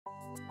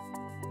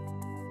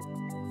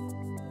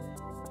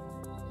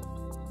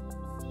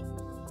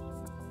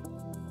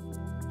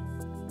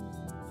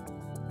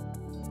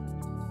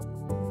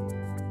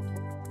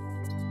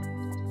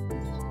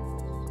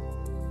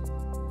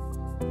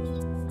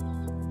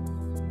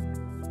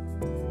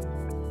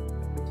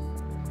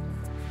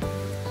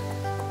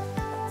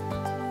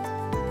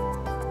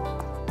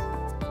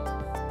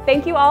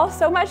Thank you all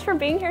so much for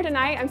being here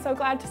tonight. I'm so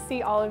glad to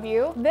see all of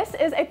you. This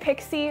is a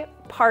Pixie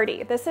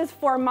party. This is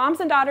for moms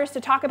and daughters to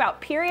talk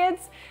about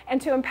periods and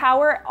to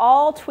empower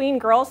all tween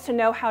girls to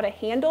know how to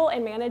handle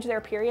and manage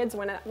their periods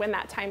when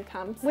that time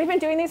comes. We've been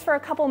doing these for a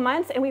couple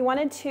months and we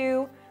wanted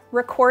to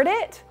record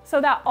it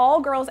so that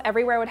all girls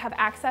everywhere would have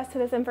access to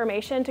this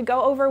information to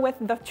go over with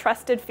the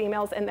trusted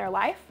females in their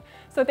life.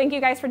 So thank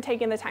you guys for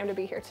taking the time to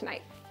be here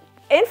tonight.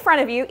 In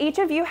front of you, each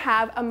of you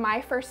have a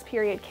My First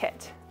Period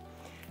kit.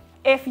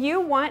 If you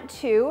want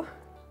to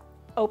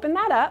open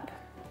that up,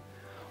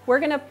 we're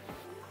gonna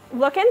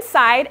look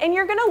inside and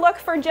you're gonna look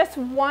for just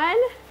one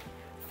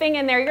thing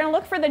in there. You're gonna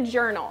look for the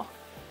journal.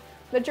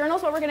 The journal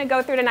is what we're gonna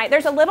go through tonight.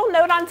 There's a little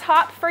note on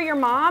top for your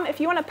mom if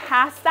you wanna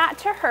pass that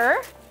to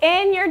her.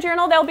 In your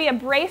journal, there'll be a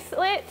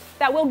bracelet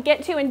that we'll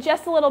get to in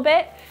just a little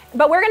bit,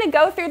 but we're gonna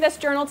go through this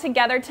journal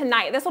together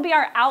tonight. This will be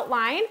our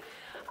outline.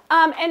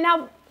 And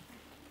now,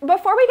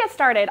 before we get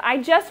started, I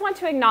just want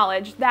to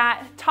acknowledge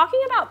that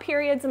talking about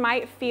periods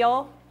might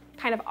feel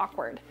kind of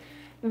awkward.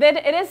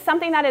 That it is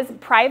something that is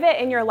private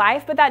in your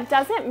life, but that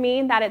doesn't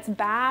mean that it's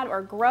bad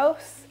or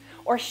gross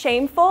or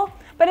shameful,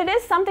 but it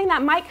is something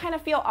that might kind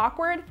of feel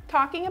awkward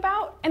talking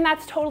about, and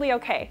that's totally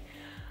okay.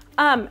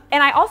 And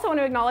I also want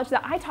to acknowledge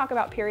that I talk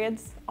about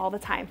periods all the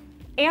time.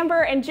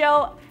 Amber and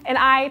Jill and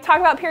I talk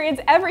about periods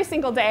every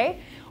single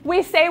day.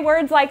 We say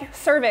words like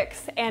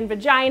cervix and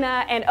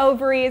vagina and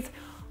ovaries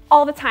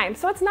all the time,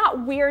 so it's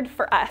not weird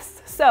for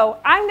us. So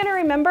I'm gonna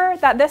remember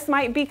that this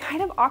might be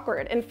kind of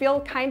awkward and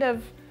feel kind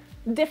of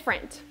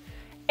different.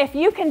 If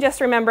you can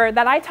just remember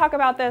that I talk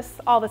about this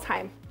all the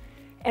time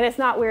and it's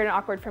not weird and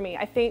awkward for me.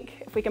 I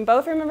think if we can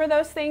both remember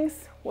those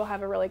things, we'll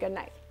have a really good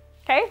night,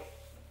 okay?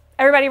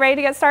 Everybody ready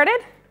to get started?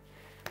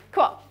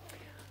 Cool.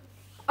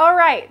 All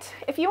right,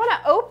 if you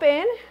wanna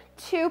open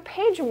to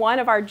page 1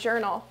 of our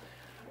journal,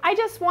 I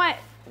just want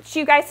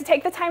you guys to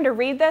take the time to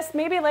read this,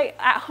 maybe like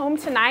at home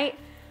tonight.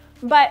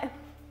 But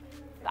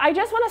I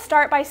just want to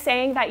start by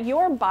saying that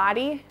your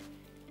body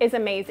is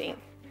amazing.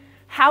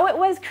 How it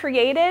was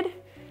created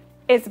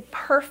is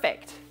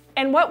perfect.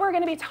 And what we're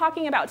going to be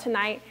talking about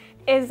tonight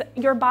is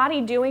your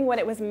body doing what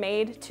it was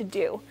made to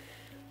do.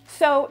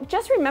 So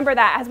just remember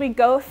that as we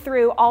go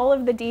through all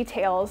of the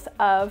details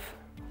of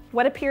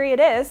what a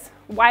period is,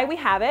 why we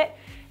have it,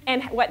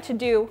 and what to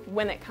do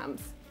when it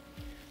comes.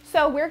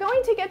 So we're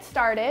going to get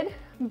started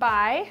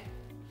by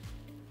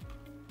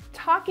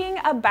talking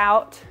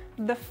about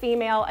the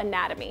female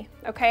anatomy,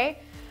 okay?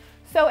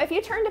 So if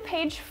you turn to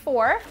page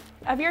 4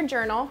 of your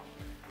journal,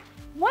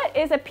 what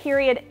is a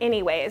period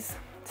anyways?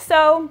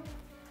 So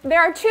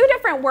there are 2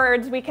 different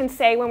words we can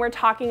say when we're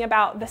talking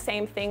about the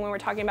same thing when we're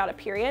talking about a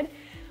period.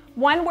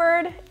 One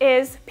word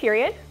is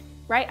period,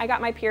 right? I got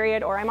my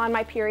period, or I'm on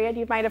my period.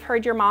 You might have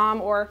heard your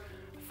mom or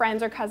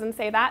friends or cousins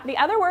say that. The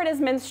other word is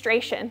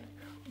menstruation.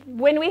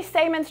 When we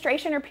say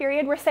menstruation or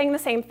period, we're saying the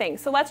same thing.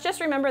 So let's just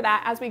remember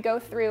that as we go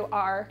through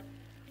our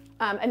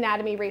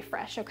anatomy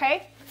refresh,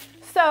 okay?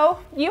 So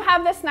you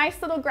have this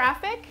nice little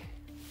graphic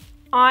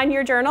on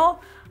your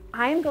journal.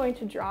 I am going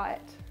to draw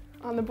it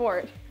on the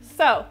board.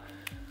 So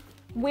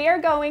we are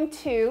going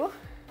to,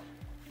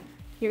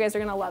 you guys are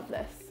gonna love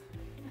this.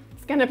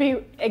 It's gonna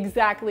be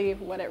exactly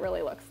what it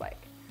really looks like.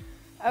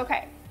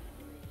 Okay,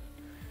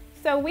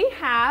 so we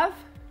have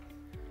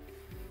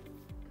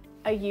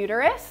a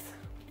uterus.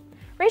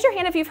 Raise your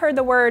hand if you've heard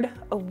the word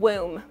a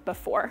womb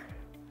before.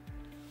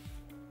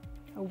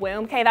 A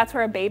womb, okay, that's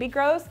where a baby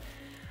grows.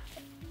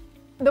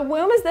 The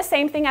womb is the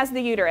same thing as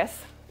the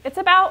uterus. It's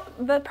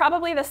about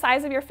probably the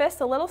size of your fist,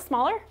 a little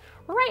smaller,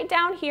 right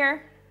down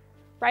here,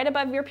 right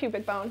above your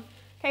pubic bone.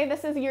 Okay,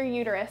 this is your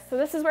uterus. So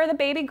this is where the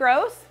baby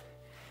grows.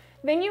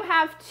 Then you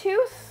have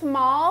 2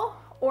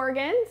 small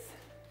organs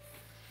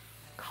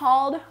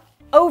called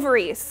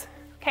ovaries.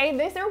 Okay,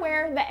 these are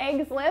where the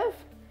eggs live.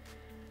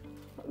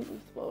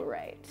 We'll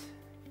write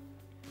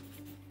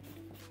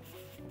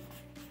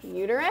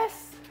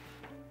uterus.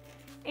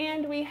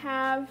 And we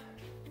have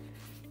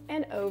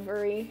an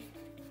ovary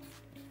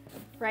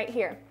right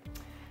here.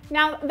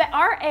 Now,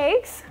 our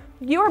eggs,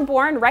 you are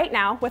born right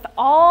now with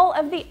all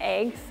of the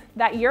eggs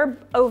that your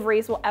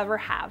ovaries will ever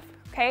have,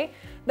 okay?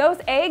 Those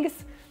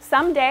eggs,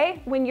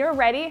 someday, when you're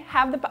ready,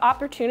 have the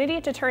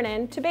opportunity to turn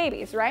into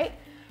babies, right?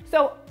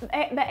 So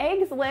the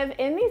eggs live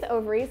in these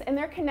ovaries and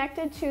they're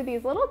connected to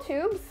these little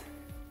tubes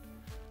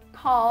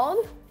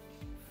called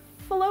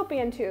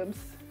fallopian tubes.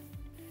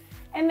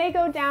 And they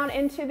go down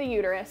into the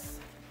uterus.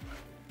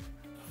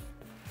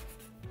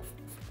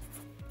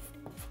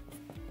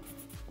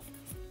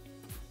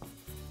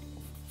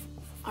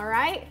 All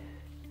right,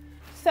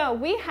 so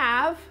we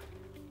have,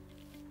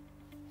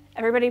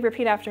 everybody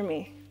repeat after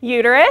me.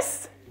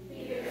 Uterus,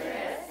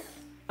 uterus,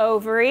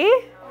 ovary,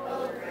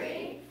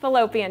 ovary,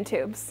 fallopian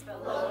tubes.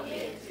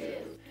 fallopian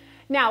tubes.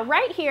 Now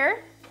right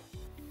here,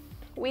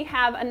 we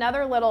have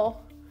another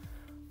little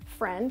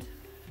friend.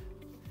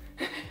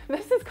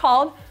 This is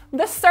called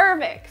the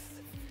cervix.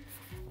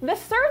 The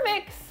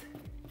cervix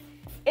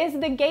is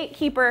the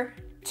gatekeeper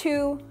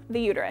to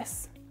the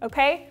uterus,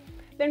 okay?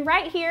 Then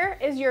right here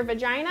is your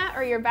vagina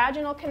or your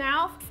vaginal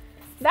canal.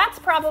 That's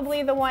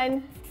probably the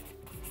one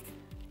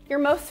you're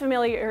most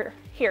familiar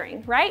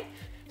hearing, right?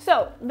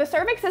 So the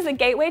cervix is a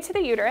gateway to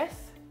the uterus.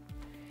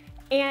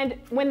 And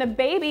when the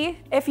baby,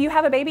 if you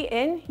have a baby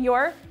in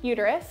your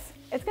uterus,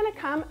 it's gonna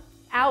come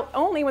out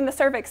only when the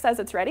cervix says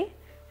it's ready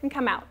and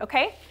come out,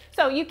 okay?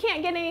 So you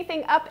can't get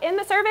anything up in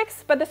the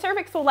cervix, but the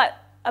cervix will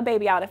let a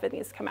baby out if it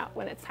needs to come out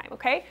when it's time,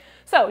 okay?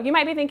 So you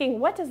might be thinking,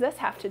 what does this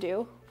have to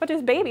do? What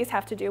does babies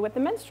have to do with the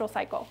menstrual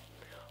cycle?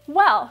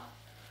 Well,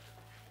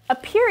 a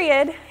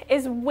period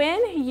is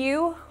when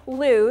you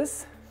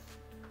lose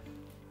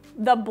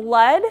the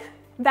blood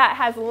that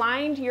has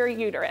lined your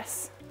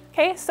uterus.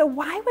 Okay, so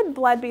why would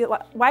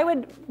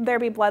there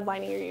be blood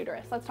lining your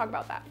uterus? Let's talk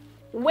about that.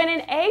 When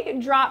an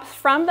egg drops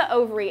from the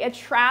ovary, it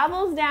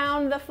travels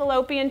down the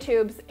fallopian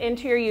tubes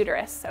into your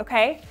uterus,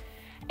 okay?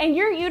 And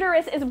your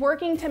uterus is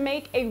working to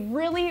make a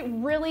really,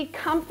 really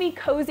comfy,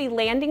 cozy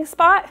landing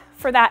spot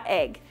for that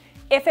egg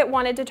if it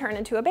wanted to turn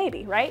into a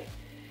baby, right?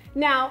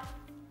 Now,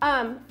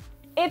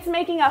 it's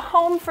making a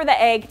home for the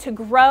egg to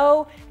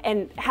grow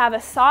and have a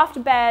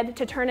soft bed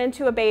to turn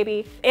into a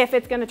baby if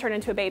it's gonna turn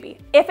into a baby.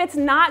 If it's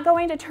not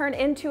going to turn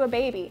into a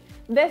baby,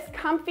 this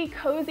comfy,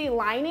 cozy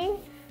lining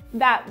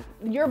that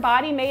your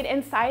body made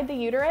inside the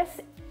uterus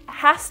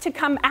has to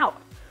come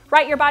out,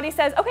 right? Your body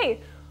says, okay,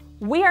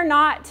 we are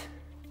not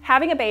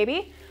having a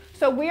baby,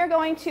 so we are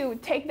going to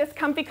take this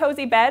comfy,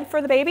 cozy bed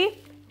for the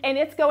baby, and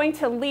it's going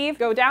to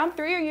go down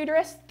through your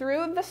uterus,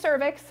 through the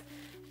cervix,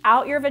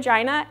 out your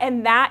vagina,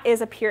 and that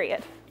is a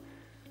period.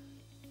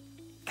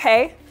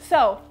 Okay,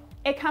 so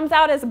it comes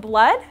out as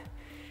blood,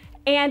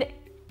 and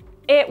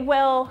it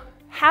will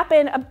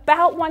happen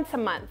about once a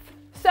month.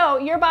 So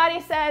your body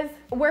says,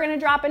 we're gonna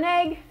drop an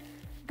egg,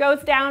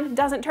 goes down,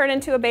 doesn't turn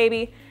into a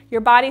baby.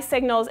 Your body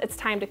signals it's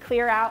time to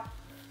clear out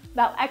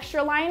that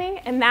extra lining,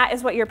 and that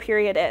is what your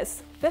period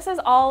is. This is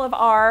all of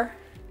our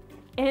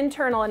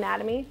internal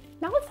anatomy.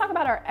 Now let's talk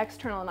about our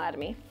external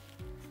anatomy.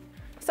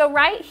 So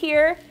right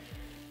here,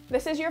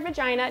 this is your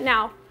vagina.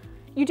 Now,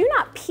 you do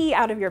not pee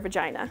out of your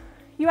vagina.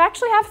 You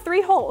actually have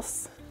 3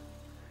 holes.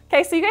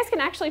 Okay, so you guys can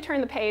actually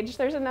turn the page.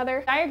 There's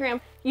another diagram.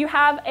 You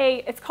have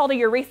it's called a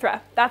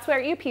urethra. That's where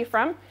you pee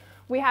from.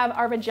 We have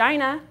our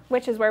vagina,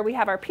 which is where we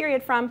have our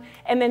period from,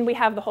 and then we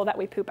have the hole that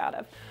we poop out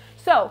of.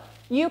 So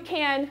you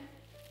can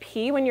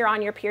pee when you're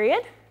on your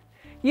period.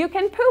 You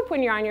can poop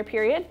when you're on your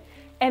period,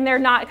 and they're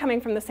not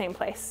coming from the same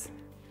place.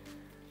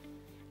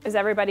 Is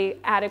everybody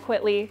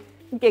adequately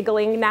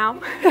giggling now?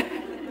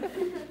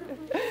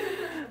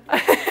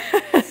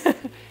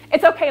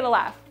 It's okay to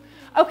laugh.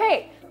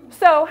 Okay,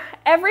 so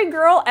every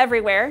girl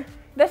everywhere,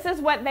 this is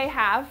what they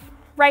have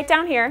right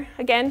down here.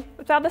 Again,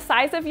 it's about the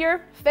size of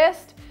your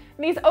fist.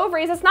 And these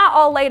ovaries, it's not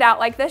all laid out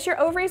like this. Your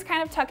ovaries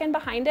kind of tuck in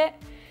behind it,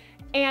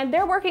 and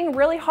they're working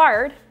really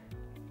hard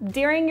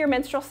during your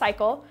menstrual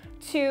cycle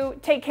to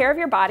take care of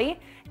your body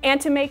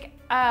and to make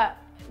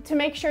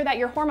sure that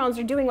your hormones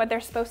are doing what they're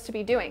supposed to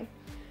be doing.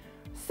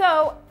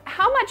 So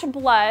how much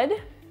blood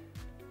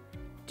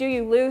do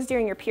you lose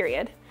during your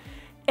period?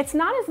 It's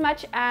not as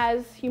much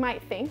as you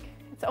might think.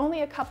 It's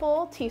only a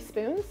couple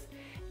teaspoons.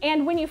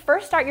 And when you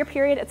first start your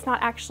period, it's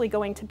not actually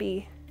going to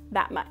be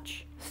that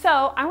much.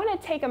 So I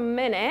want to take a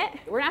minute.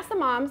 We're going to ask the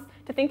moms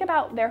to think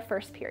about their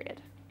first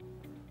period.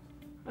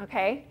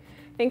 Okay?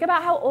 Think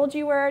about how old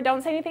you were.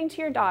 Don't say anything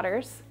to your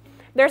daughters.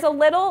 There's a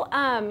little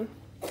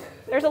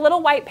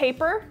white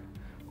paper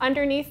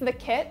underneath the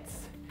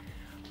kits.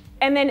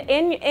 And then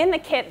in the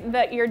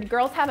kit, your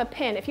girls have a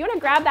pin. If you want to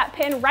grab that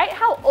pin, write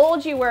how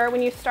old you were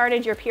when you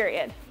started your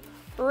period.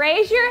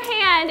 Raise your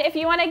hand if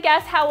you want to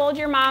guess how old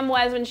your mom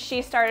was when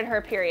she started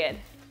her period.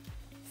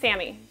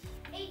 Sammy?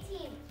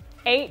 18.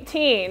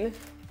 18.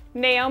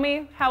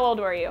 Naomi, how old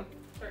were you?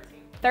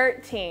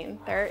 13.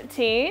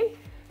 13.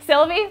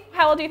 Sylvie,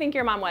 how old do you think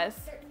your mom was?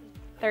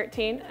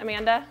 13.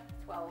 Amanda?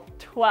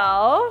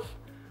 12.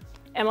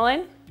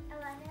 Emmeline?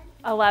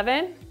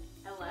 11.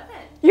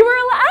 You were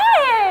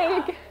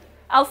alive!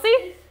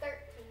 Elsie?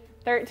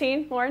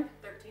 13. Lauren?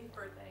 13th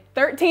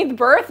birthday. 13th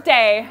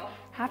birthday. Oh,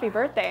 happy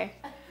birthday.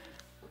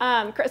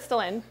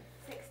 Crystalline?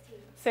 16.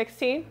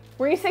 16.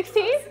 Were you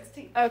 16?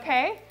 16.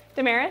 Okay.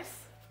 Damaris?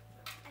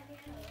 I think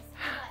I was.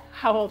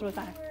 How old was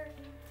I?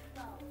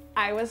 12.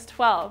 I was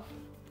 12.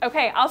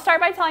 Okay, I'll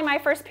start by telling my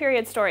first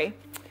period story.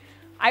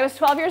 I was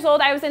 12 years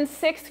old. I was in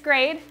 6th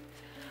grade.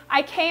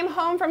 I came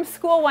home from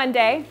school one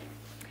day,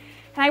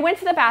 and I went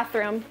to the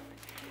bathroom,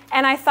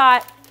 and I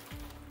thought,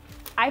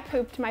 I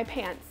pooped my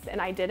pants, and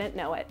I didn't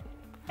know it.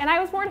 And I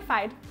was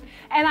mortified.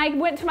 And I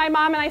went to my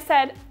mom, and I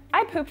said,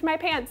 I pooped my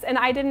pants, and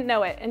I didn't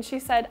know it. And she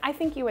said, I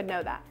think you would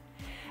know that.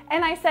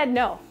 And I said,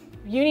 no,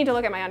 you need to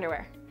look at my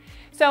underwear.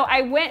 So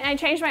I went and I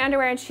changed my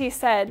underwear, and she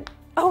said,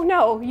 oh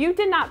no, you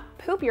did not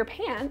poop your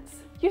pants.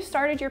 You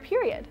started your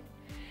period.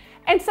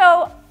 And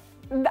so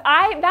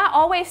that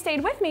always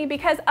stayed with me,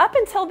 because up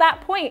until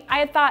that point, I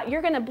had thought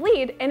you're gonna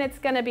bleed and it's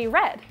gonna be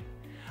red.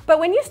 But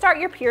when you start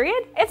your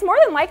period, it's more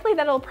than likely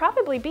that it'll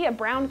probably be a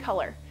brown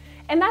color.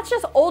 And that's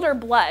just older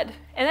blood,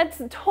 and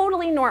it's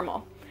totally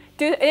normal.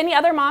 Do any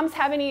other moms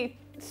have any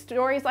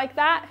stories like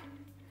that?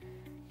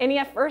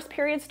 Any first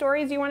period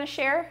stories you want to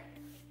share?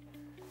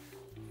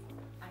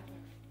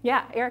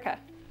 Yeah, Erica.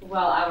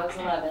 Well, I was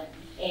 11,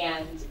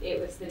 and it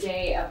was the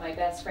day of my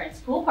best friend's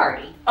pool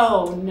party.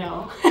 Oh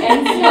no.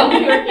 And so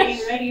we were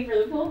getting ready for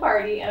the pool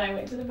party, and I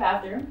went to the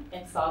bathroom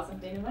and saw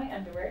something in my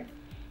underwear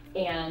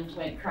and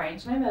went crying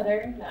to my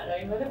mother, not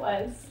knowing what it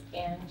was.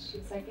 And she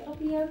was like, "It'll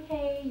be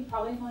okay. You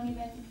probably don't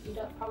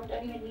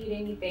even need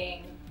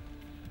anything."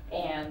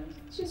 And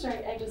she was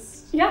right. I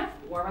just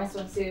wore my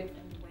swimsuit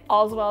and went.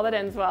 All's well that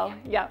ends well.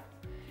 Yep.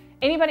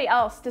 Anybody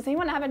else? Does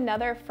anyone have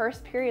another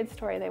first period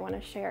story they want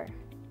to share?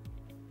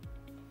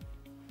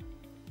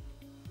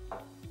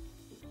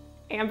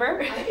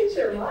 Amber? I can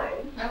share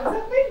mine. I was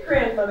at my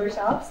grandmother's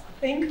house.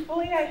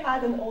 Thankfully, I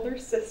had an older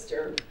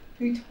sister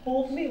who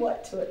told me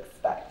what to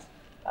expect.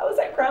 I was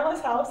at grandma's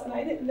house and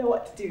I didn't know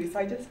what to do, so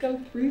I just go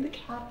through the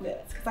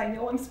cabinets because I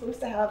know I'm supposed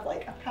to have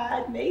like a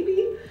pad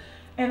maybe,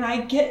 and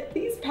I get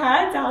these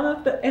pads out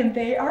of and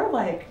they are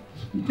like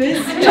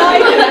this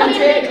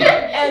gigantic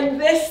and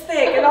this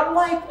thick, and I'm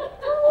like,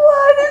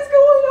 what is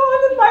going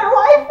on in my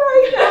life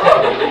right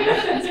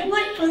now? So I'm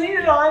like putting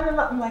it on and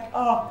I'm like,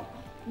 oh.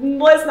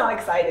 Was not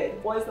excited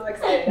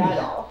at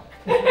all.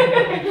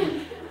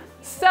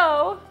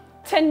 So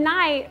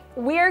tonight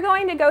we are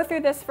going to go through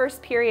this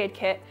first period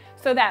kit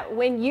so that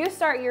when you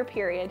start your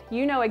period,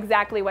 you know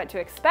exactly what to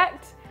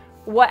expect,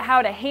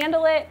 how to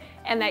handle it,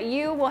 and that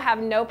you will have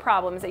no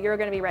problems, that you're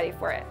going to be ready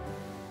for it.